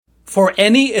For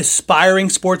any aspiring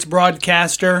sports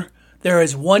broadcaster, there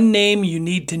is one name you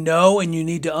need to know and you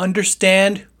need to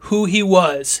understand who he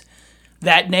was.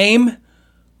 That name,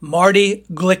 Marty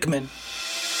Glickman.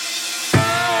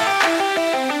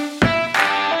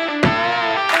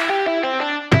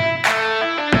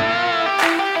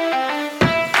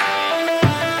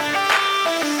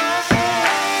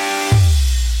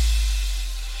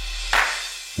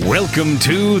 Welcome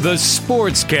to the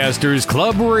Sportscasters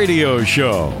Club radio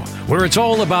show, where it's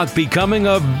all about becoming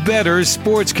a better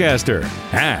sportscaster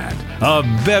and a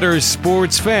better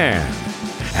sports fan.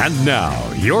 And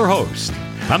now, your host,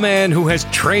 a man who has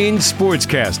trained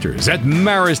sportscasters at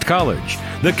Marist College,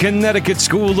 the Connecticut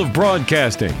School of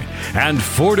Broadcasting, and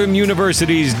Fordham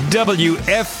University's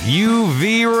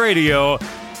WFUV Radio,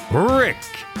 Rick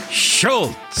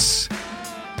Schultz.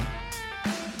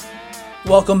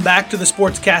 Welcome back to the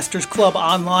Sportscasters Club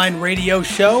online radio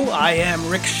show. I am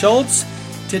Rick Schultz.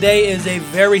 Today is a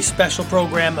very special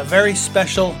program, a very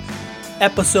special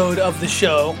episode of the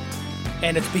show,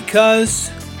 and it's because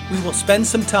we will spend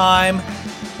some time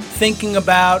thinking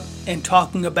about and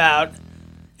talking about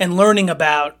and learning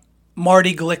about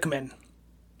Marty Glickman.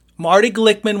 Marty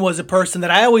Glickman was a person that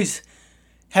I always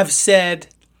have said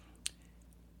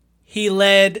he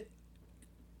led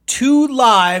two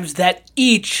lives that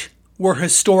each were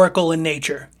historical in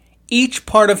nature. Each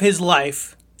part of his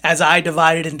life, as I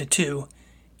divided into two,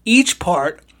 each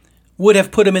part would have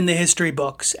put him in the history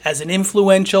books as an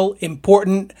influential,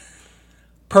 important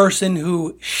person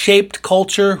who shaped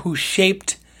culture, who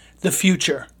shaped the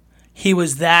future. He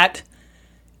was that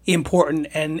important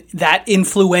and that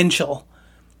influential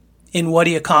in what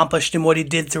he accomplished and what he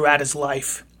did throughout his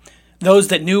life. Those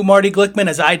that knew Marty Glickman,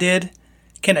 as I did,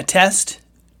 can attest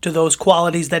to those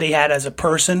qualities that he had as a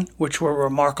person, which were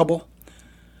remarkable.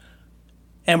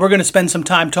 And we're going to spend some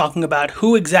time talking about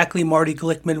who exactly Marty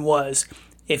Glickman was.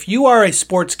 If you are a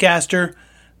sportscaster,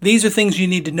 these are things you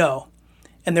need to know.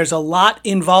 And there's a lot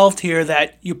involved here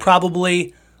that you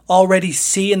probably already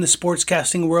see in the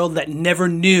sportscasting world that never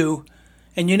knew,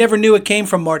 and you never knew it came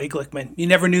from Marty Glickman. You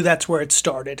never knew that's where it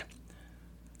started.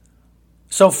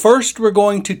 So first we're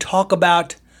going to talk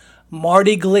about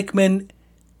Marty Glickman,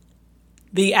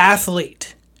 the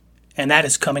athlete, and that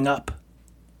is coming up.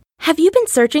 Have you been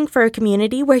searching for a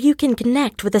community where you can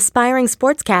connect with aspiring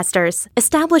sportscasters,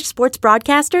 established sports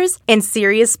broadcasters, and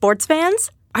serious sports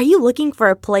fans? Are you looking for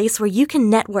a place where you can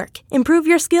network, improve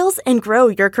your skills, and grow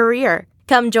your career?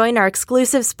 Come join our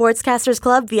exclusive Sportscasters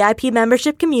Club VIP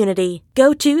membership community.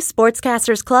 Go to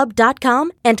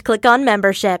sportscastersclub.com and click on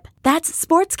membership. That's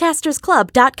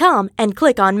sportscastersclub.com and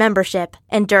click on membership.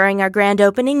 And during our grand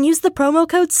opening, use the promo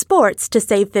code SPORTS to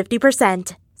save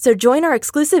 50%. So join our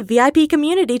exclusive VIP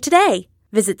community today.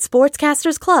 Visit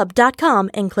sportscastersclub.com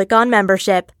and click on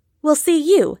membership. We'll see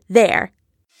you there.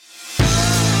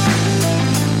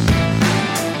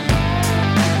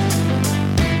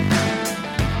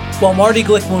 Well, Marty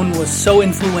Glickman was so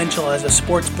influential as a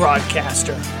sports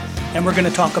broadcaster, and we're going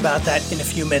to talk about that in a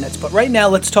few minutes. But right now,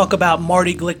 let's talk about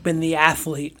Marty Glickman, the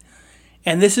athlete.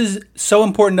 And this is so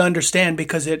important to understand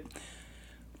because it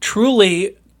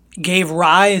truly gave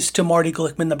rise to Marty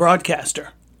Glickman, the broadcaster.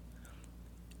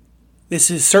 This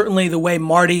is certainly the way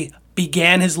Marty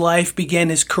began his life, began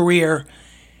his career,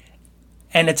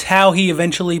 and it's how he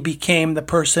eventually became the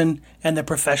person and the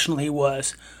professional he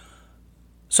was.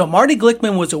 So Marty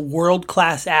Glickman was a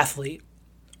world-class athlete.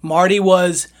 Marty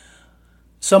was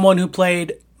someone who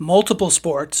played multiple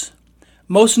sports,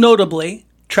 most notably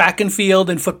track and field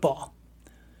and football.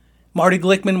 Marty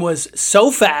Glickman was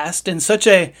so fast and such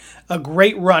a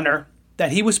great runner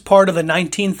that he was part of the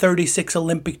 1936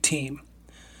 Olympic team.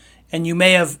 And you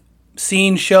may have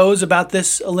seen shows about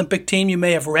this Olympic team, you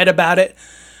may have read about it,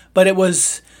 but it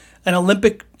was an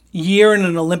Olympic year and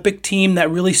an Olympic team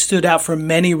that really stood out for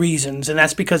many reasons, and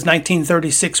that's because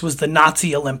 1936 was the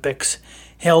Nazi Olympics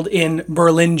held in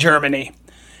Berlin, Germany.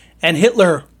 And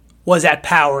Hitler was at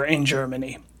power in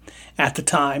Germany at the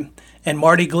time. And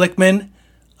Marty Glickman,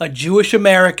 a Jewish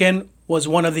American, was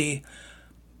one of the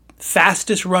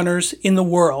fastest runners in the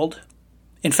world.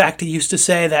 In fact, he used to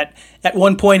say that at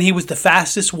one point he was the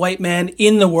fastest white man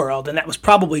in the world, and that was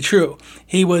probably true.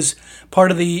 He was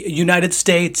part of the United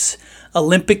States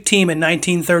Olympic team in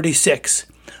 1936.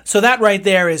 So that right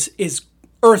there is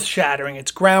earth-shattering.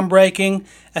 It's groundbreaking.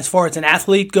 As far as an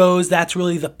athlete goes, that's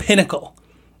really the pinnacle.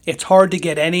 It's hard to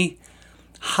get any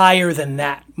higher than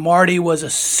that. Marty was a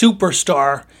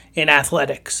superstar in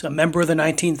athletics, a member of the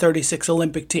 1936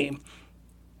 Olympic team.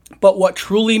 But what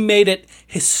truly made it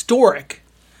historic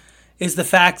is the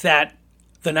fact that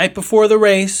the night before the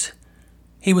race,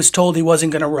 he was told he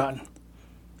wasn't going to run.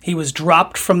 he was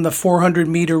dropped from the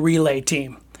 400-meter relay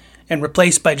team and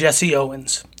replaced by Jesse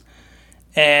Owens.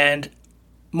 And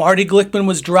Marty Glickman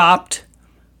was dropped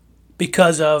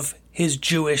because of his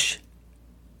Jewish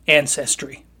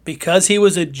ancestry. Because he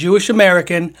was a Jewish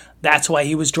American, that's why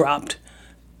he was dropped.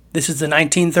 This is the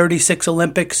 1936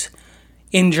 Olympics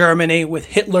in Germany with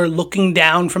Hitler looking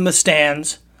down from the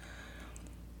stands.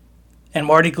 And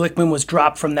Marty Glickman was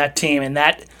dropped from that team. And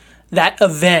that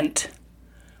event,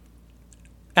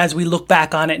 as we look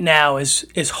back on it now,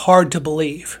 is hard to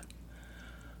believe.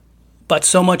 But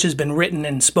so much has been written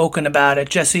and spoken about it.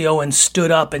 Jesse Owens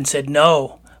stood up and said,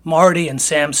 no, Marty and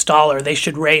Sam Stoller, they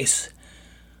should race.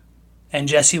 And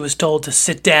Jesse was told to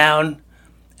sit down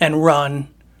and run.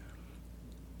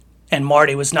 And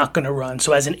Marty was not going to run.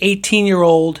 So as an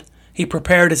 18-year-old, he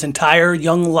prepared his entire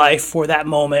young life for that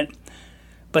moment.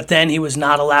 But then he was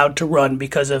not allowed to run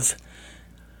because of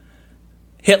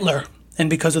Hitler and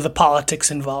because of the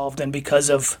politics involved and because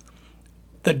of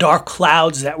the dark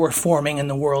clouds that were forming in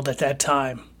the world at that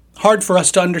time. Hard for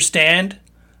us to understand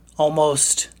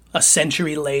almost a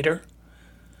century later.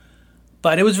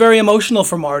 But it was very emotional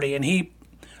for Marty, and he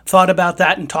thought about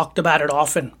that and talked about it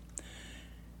often.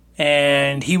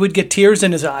 And he would get tears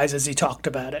in his eyes as he talked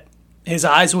about it. His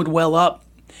eyes would well up.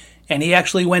 And he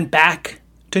actually went back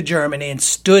to Germany and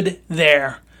stood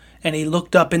there. And he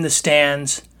looked up in the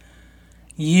stands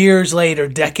years later,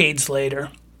 decades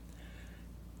later.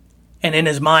 And in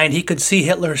his mind, he could see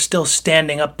Hitler still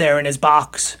standing up there in his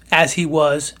box as he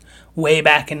was way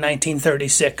back in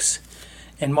 1936.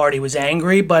 And Marty was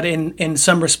angry, but in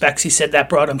some respects, he said that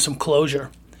brought him some closure.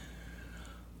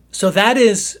 So that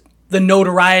is the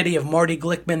notoriety of Marty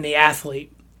Glickman, the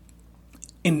athlete,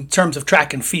 in terms of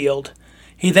track and field.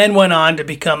 He then went on to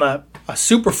become a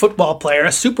super football player,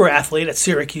 a super athlete at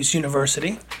Syracuse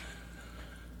University.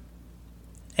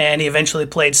 And he eventually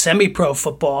played semi-pro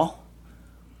football.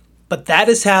 But that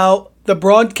is how the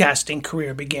broadcasting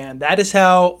career began. That is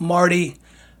how Marty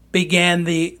began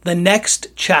the next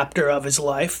chapter of his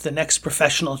life, the next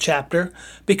professional chapter,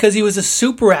 because he was a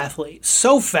super athlete,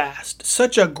 so fast,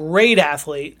 such a great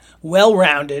athlete,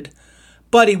 well-rounded,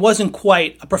 but he wasn't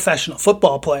quite a professional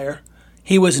football player.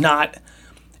 He was not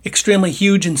extremely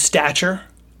huge in stature.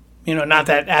 Not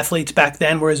that athletes back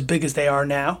then were as big as they are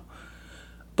now.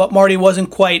 But Marty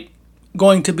wasn't quite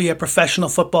going to be a professional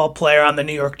football player on the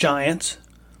New York Giants.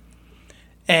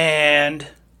 And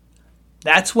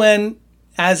that's when,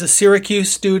 as a Syracuse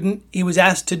student, he was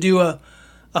asked to do a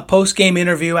post-game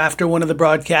interview after one of the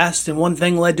broadcasts, and one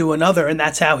thing led to another, and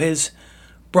that's how his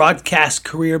broadcast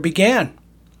career began.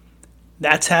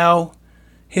 That's how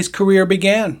his career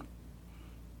began.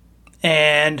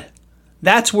 And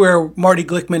that's where Marty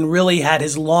Glickman really had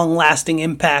his long-lasting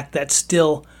impact that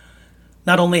still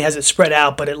not only has it spread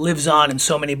out, but it lives on in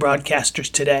so many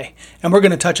broadcasters today. And we're going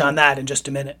to touch on that in just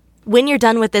a minute. When you're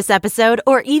done with this episode,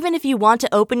 or even if you want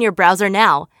to open your browser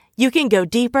now, you can go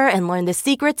deeper and learn the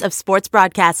secrets of sports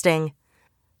broadcasting.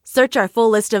 Search our full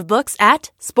list of books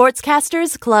at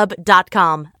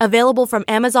sportscastersclub.com, available from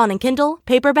Amazon and Kindle,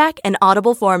 paperback, and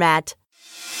Audible format.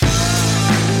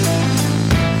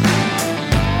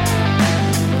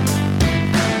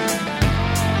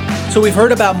 So we've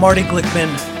heard about Marty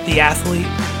Glickman, the athlete,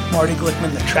 Marty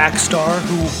Glickman, the track star,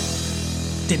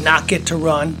 who did not get to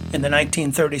run in the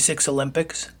 1936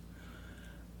 Olympics.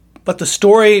 But the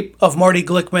story of Marty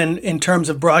Glickman in terms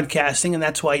of broadcasting, and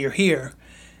that's why you're here,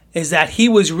 is that he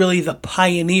was really the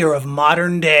pioneer of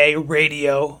modern-day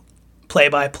radio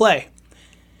play-by-play.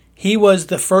 He was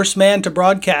the first man to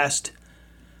broadcast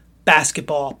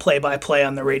basketball play-by-play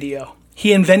on the radio.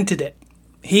 He invented it.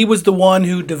 He was the one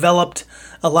who developed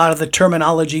a lot of the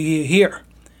terminology you hear.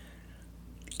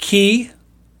 Key,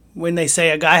 when they say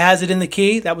a guy has it in the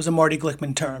key, that was a Marty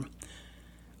Glickman term.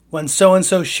 When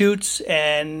so-and-so shoots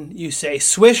and you say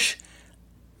swish,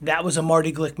 that was a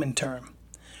Marty Glickman term.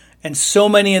 And so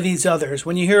many of these others.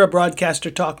 When you hear a broadcaster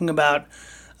talking about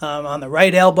on the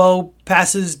right elbow,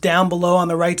 passes down below on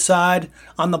the right side,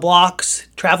 on the blocks,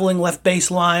 traveling left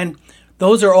baseline,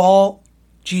 those are all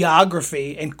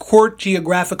geography and court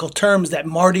geographical terms that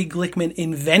Marty Glickman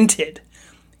invented.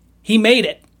 He made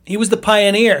it. He was the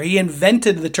pioneer. He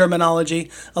invented the terminology,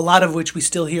 a lot of which we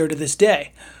still hear to this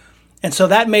day. And so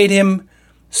that made him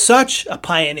such a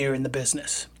pioneer in the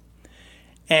business.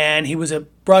 And he was a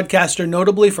broadcaster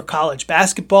notably for college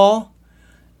basketball,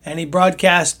 and he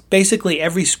broadcast basically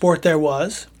every sport there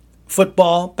was: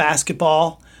 football,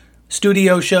 basketball,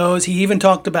 studio shows. He even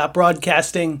talked about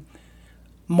broadcasting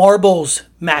marbles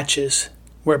matches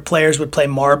where players would play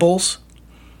marbles,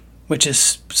 which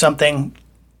is something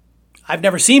I've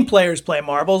never seen players play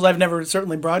marbles. I've never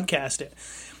certainly broadcast it.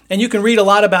 And you can read a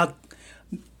lot about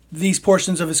these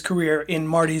portions of his career in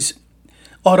Marty's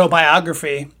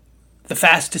autobiography, The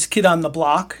Fastest Kid on the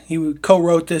Block. He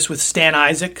co-wrote this with Stan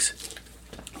Isaacs.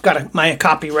 Got my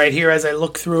copy right here as I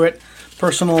look through it.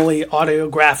 Personally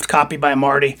autographed copy by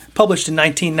Marty, published in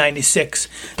 1996.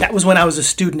 That was when I was a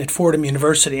student at Fordham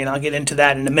University, and I'll get into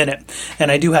that in a minute.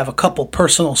 And I do have a couple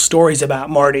personal stories about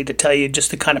Marty to tell you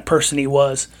just the kind of person he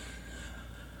was.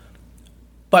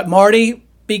 But Marty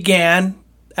began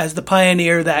as the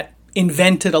pioneer that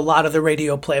invented a lot of the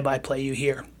radio play-by-play you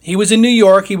hear. He was in New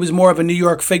York. He was more of a New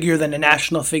York figure than a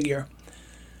national figure.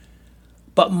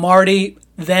 But Marty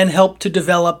then helped to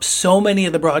develop so many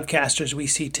of the broadcasters we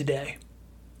see today.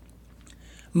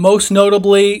 Most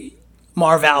notably,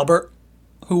 Marv Albert,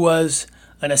 who was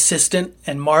an assistant,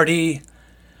 and Marty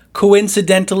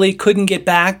coincidentally couldn't get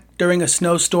back during a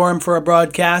snowstorm for a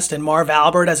broadcast, and Marv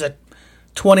Albert, as a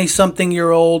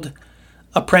 20-something-year-old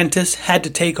apprentice, had to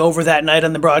take over that night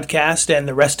on the broadcast, and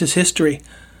the rest is history.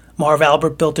 Marv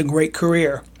Albert built a great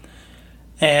career,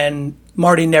 and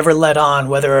Marty never let on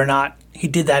whether or not he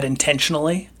did that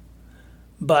intentionally.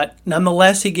 But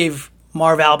nonetheless, he gave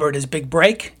Marv Albert his big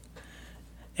break,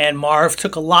 and Marv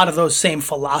took a lot of those same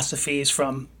philosophies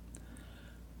from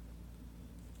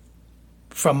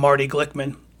Marty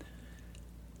Glickman.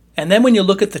 And then when you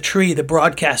look at the tree, the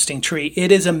broadcasting tree,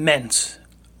 it is immense.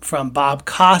 From Bob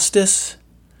Costas,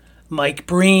 Mike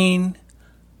Breen,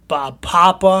 Bob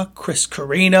Papa, Chris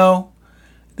Carino.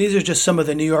 These are just some of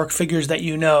the New York figures that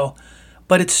you know.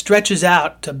 But it stretches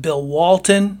out to Bill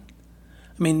Walton.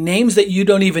 I mean, names that you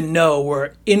don't even know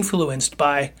were influenced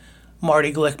by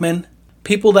Marty Glickman.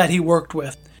 People that he worked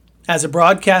with as a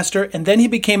broadcaster, and then he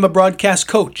became a broadcast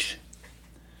coach.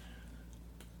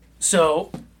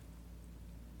 So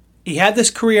he had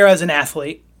this career as an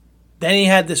athlete, then he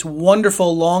had this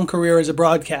wonderful long career as a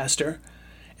broadcaster,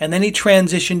 and then he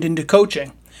transitioned into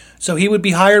coaching. So he would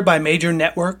be hired by major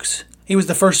networks. He was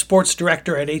the first sports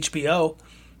director at HBO,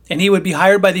 and he would be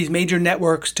hired by these major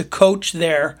networks to coach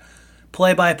their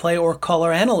play-by-play or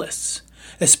color analysts,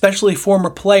 especially former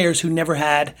players who never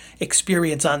had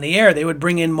experience on the air. They would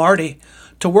bring in Marty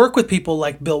to work with people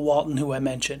like Bill Walton, who I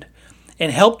mentioned,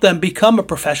 and help them become a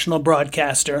professional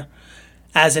broadcaster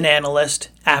as an analyst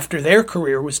after their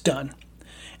career was done.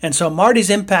 And so Marty's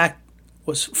impact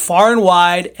was far and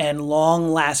wide and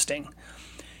long-lasting.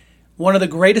 One of the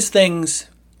greatest things,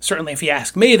 certainly if you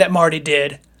ask me, that Marty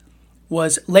did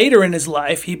was later in his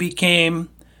life, he became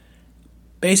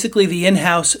basically the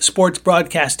in-house sports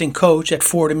broadcasting coach at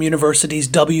Fordham University's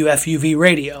WFUV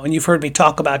radio. And you've heard me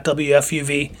talk about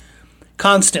WFUV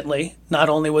constantly. Not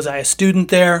only was I a student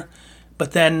there,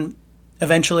 but then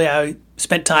eventually I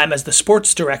spent time as the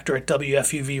sports director at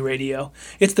WFUV radio.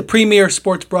 It's the premier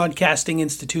sports broadcasting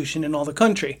institution in all the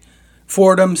country.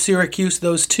 Fordham, Syracuse,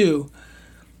 those two.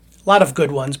 A lot of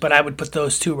good ones, but I would put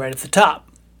those two right at the top.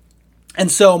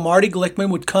 And so Marty Glickman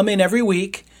would come in every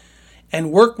week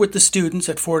and work with the students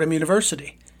at Fordham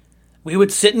University. We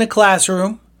would sit in a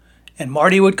classroom, and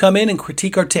Marty would come in and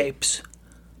critique our tapes.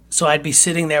 So I'd be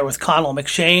sitting there with Connell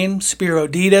McShane, Spiro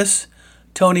Ditas,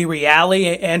 Tony Reale,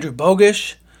 Andrew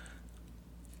Bogish.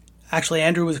 Actually,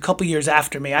 Andrew was a couple years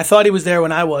after me. I thought he was there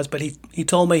when I was, but he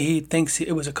told me he thinks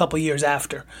it was a couple years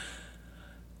after.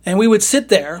 And we would sit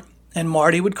there, and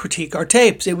Marty would critique our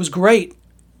tapes. It was great,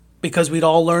 because we'd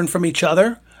all learn from each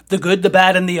other, the good, the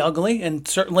bad, and the ugly, and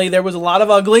certainly there was a lot of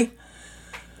ugly.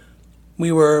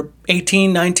 We were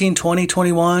 18, 19, 20,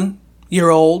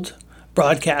 21-year-old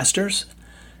broadcasters,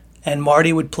 and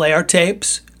Marty would play our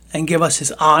tapes and give us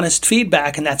his honest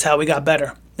feedback, and that's how we got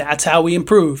better. That's how we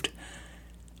improved.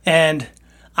 And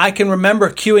I can remember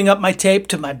queuing up my tape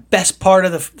to my best part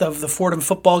of the Fordham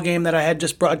football game that I had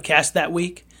just broadcast that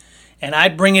week, and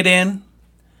I'd bring it in,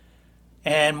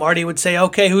 and Marty would say,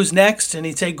 "Okay, who's next?" And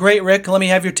he'd say, "Great, Rick, let me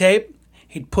have your tape."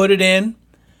 He'd put it in,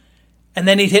 and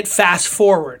then he'd hit fast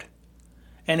forward.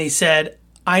 And he said,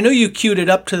 "I know you queued it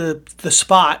up to the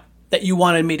spot that you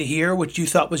wanted me to hear, which you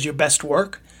thought was your best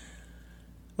work."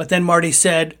 But then Marty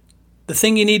said, "The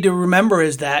thing you need to remember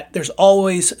is that there's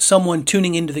always someone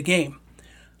tuning into the game.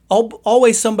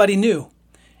 Always somebody new.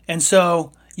 And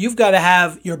so you've got to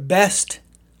have your best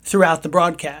throughout the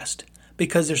broadcast,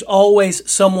 because there's always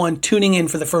someone tuning in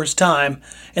for the first time,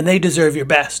 and they deserve your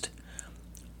best."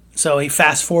 So he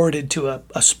fast-forwarded to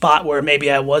a spot where maybe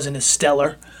I wasn't as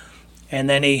stellar, and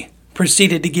then he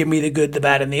proceeded to give me the good, the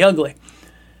bad, and the ugly.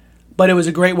 But it was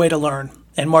a great way to learn,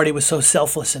 and Marty was so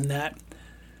selfless in that.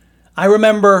 I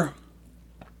remember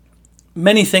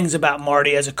many things about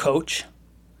Marty as a coach.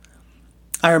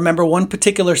 I remember one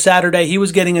particular Saturday, he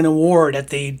was getting an award at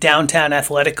the Downtown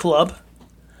Athletic Club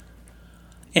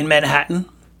in Manhattan,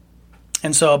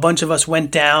 And so a bunch of us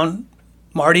went down.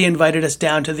 Marty invited us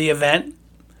down to the event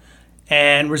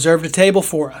and reserved a table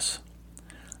for us.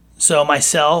 So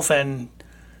myself and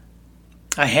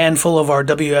a handful of our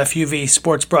WFUV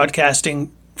sports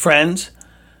broadcasting friends,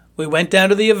 we went down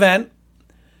to the event,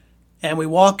 and we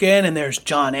walk in, and there's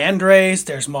John Andres,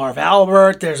 there's Marv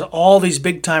Albert, there's all these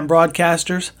big-time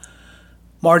broadcasters.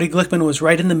 Marty Glickman was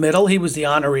right in the middle. He was the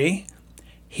honoree.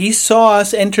 He saw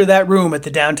us enter that room at the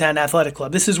Downtown Athletic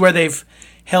Club. This is where they've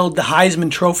held the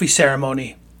Heisman Trophy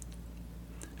ceremony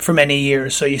for many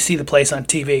years, so you see the place on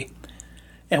TV.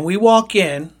 And we walk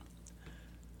in.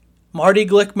 Marty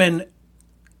Glickman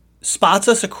spots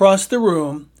us across the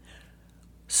room,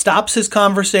 stops his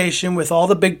conversation with all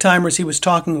the big-timers he was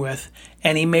talking with,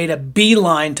 and he made a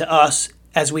beeline to us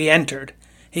as we entered.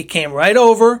 He came right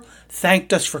over,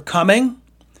 thanked us for coming,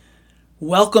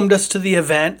 welcomed us to the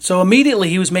event. So immediately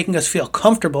he was making us feel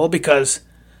comfortable because,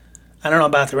 I don't know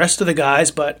about the rest of the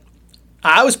guys, but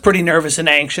I was pretty nervous and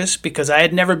anxious because I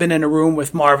had never been in a room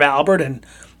with Marv Albert and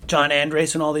John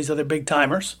Andres and all these other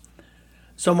big-timers.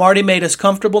 So Marty made us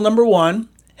comfortable, number one,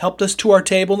 helped us to our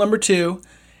table, number two,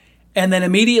 and then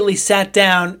immediately sat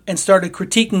down and started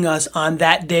critiquing us on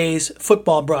that day's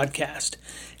football broadcast.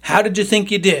 How did you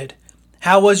think you did?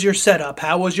 How was your setup?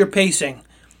 How was your pacing?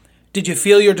 Did you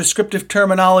feel your descriptive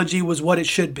terminology was what it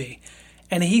should be?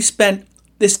 And he spent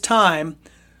this time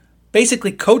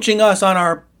basically coaching us on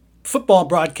our football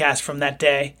broadcast from that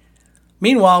day.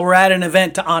 Meanwhile, we're at an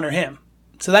event to honor him.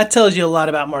 So that tells you a lot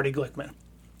about Marty Glickman.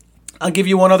 I'll give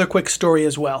you one other quick story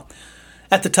as well.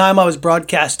 At the time, I was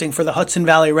broadcasting for the Hudson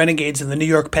Valley Renegades in the New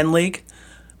York Penn League,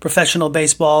 professional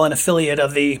baseball, an affiliate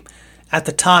of at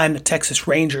the time, the Texas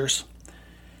Rangers.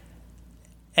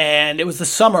 And it was the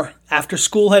summer after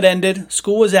school had ended.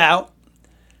 School was out.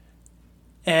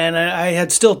 And I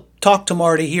had still talked to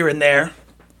Marty here and there.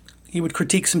 He would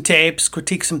critique some tapes,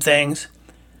 critique some things.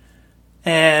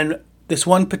 And this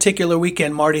one particular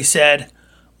weekend, Marty said,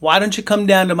 "Why don't you come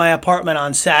down to my apartment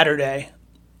on Saturday,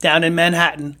 down in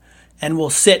Manhattan, and we'll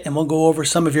sit and we'll go over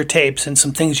some of your tapes and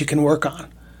some things you can work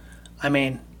on." I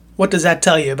mean, what does that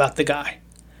tell you about the guy?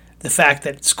 The fact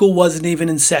that school wasn't even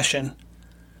in session,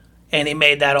 and he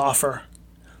made that offer.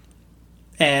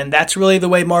 And that's really the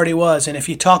way Marty was. And if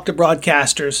you talk to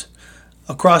broadcasters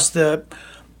across the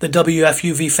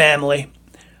WFUV family,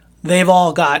 they've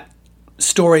all got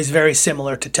stories very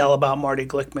similar to tell about Marty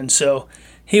Glickman. So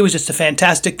he was just a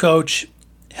fantastic coach,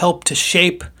 helped to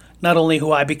shape not only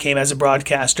who I became as a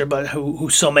broadcaster, but who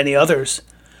so many others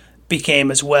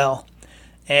became as well.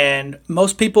 And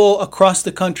most people across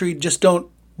the country just don't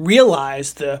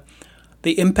realize the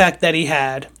impact that he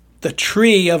had, the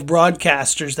tree of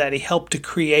broadcasters that he helped to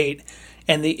create,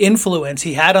 and the influence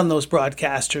he had on those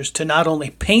broadcasters to not only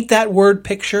paint that word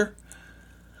picture,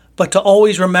 but to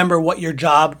always remember what your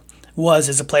job was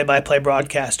as a play-by-play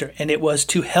broadcaster. And it was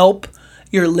to help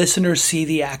your listeners see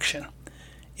the action.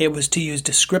 It was to use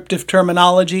descriptive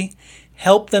terminology,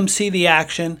 help them see the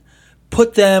action,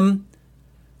 put them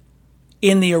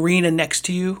in the arena next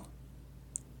to you.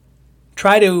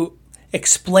 Try to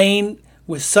explain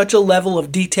with such a level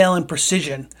of detail and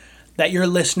precision that your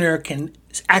listener can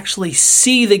actually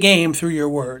see the game through your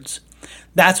words.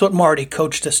 That's what Marty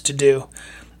coached us to do.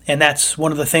 And that's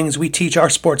one of the things we teach our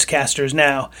sportscasters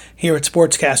now here at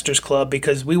Sportscasters Club,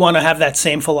 because we want to have that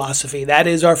same philosophy. That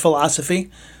is our philosophy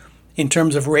in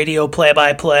terms of radio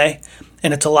play-by-play.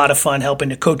 And it's a lot of fun helping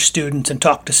to coach students and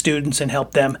talk to students and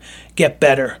help them get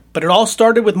better. But it all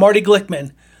started with Marty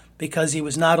Glickman, because he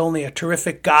was not only a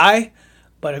terrific guy,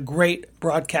 but a great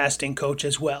broadcasting coach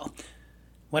as well.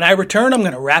 When I return, I'm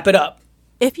going to wrap it up.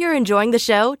 If you're enjoying the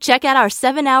show, check out our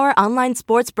 7-hour online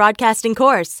sports broadcasting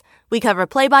course. We cover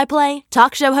play-by-play,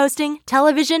 talk show hosting,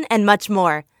 television, and much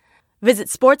more. Visit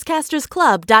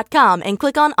sportscastersclub.com and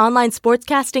click on Online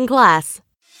Sportscasting Class.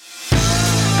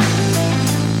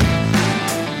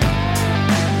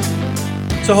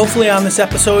 So hopefully on this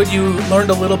episode you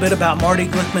learned a little bit about Marty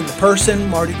Glickman the person,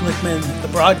 Marty Glickman the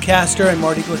broadcaster, and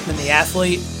Marty Glickman the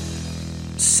athlete.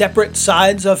 Separate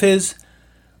sides of his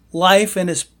life and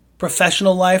his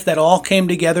professional life that all came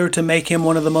together to make him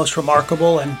one of the most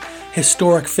remarkable and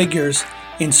historic figures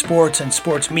in sports and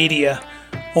sports media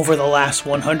over the last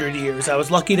 100 years. I was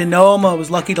lucky to know him. I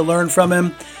was lucky to learn from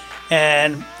him.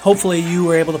 And hopefully you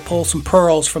were able to pull some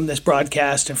pearls from this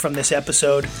broadcast and from this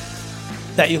episode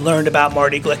that you learned about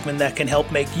Marty Glickman that can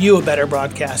help make you a better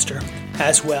broadcaster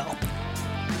as well.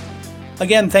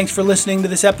 Again, thanks for listening to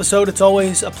this episode. It's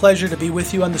always a pleasure to be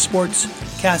with you on the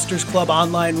Sportscasters Club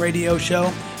online radio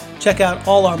show. Check out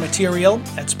all our material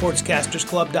at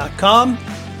sportscastersclub.com.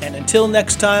 And until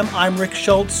next time, I'm Rick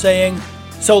Schultz saying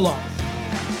so long.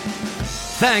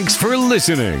 Thanks for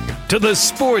listening to the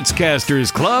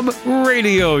Sportscasters Club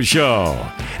radio show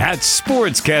at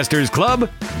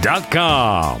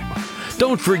sportscastersclub.com.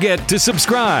 Don't forget to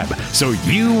subscribe so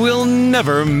you will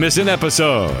never miss an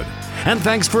episode. And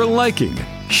thanks for liking,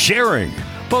 sharing,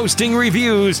 posting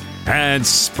reviews, and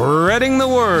spreading the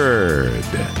word.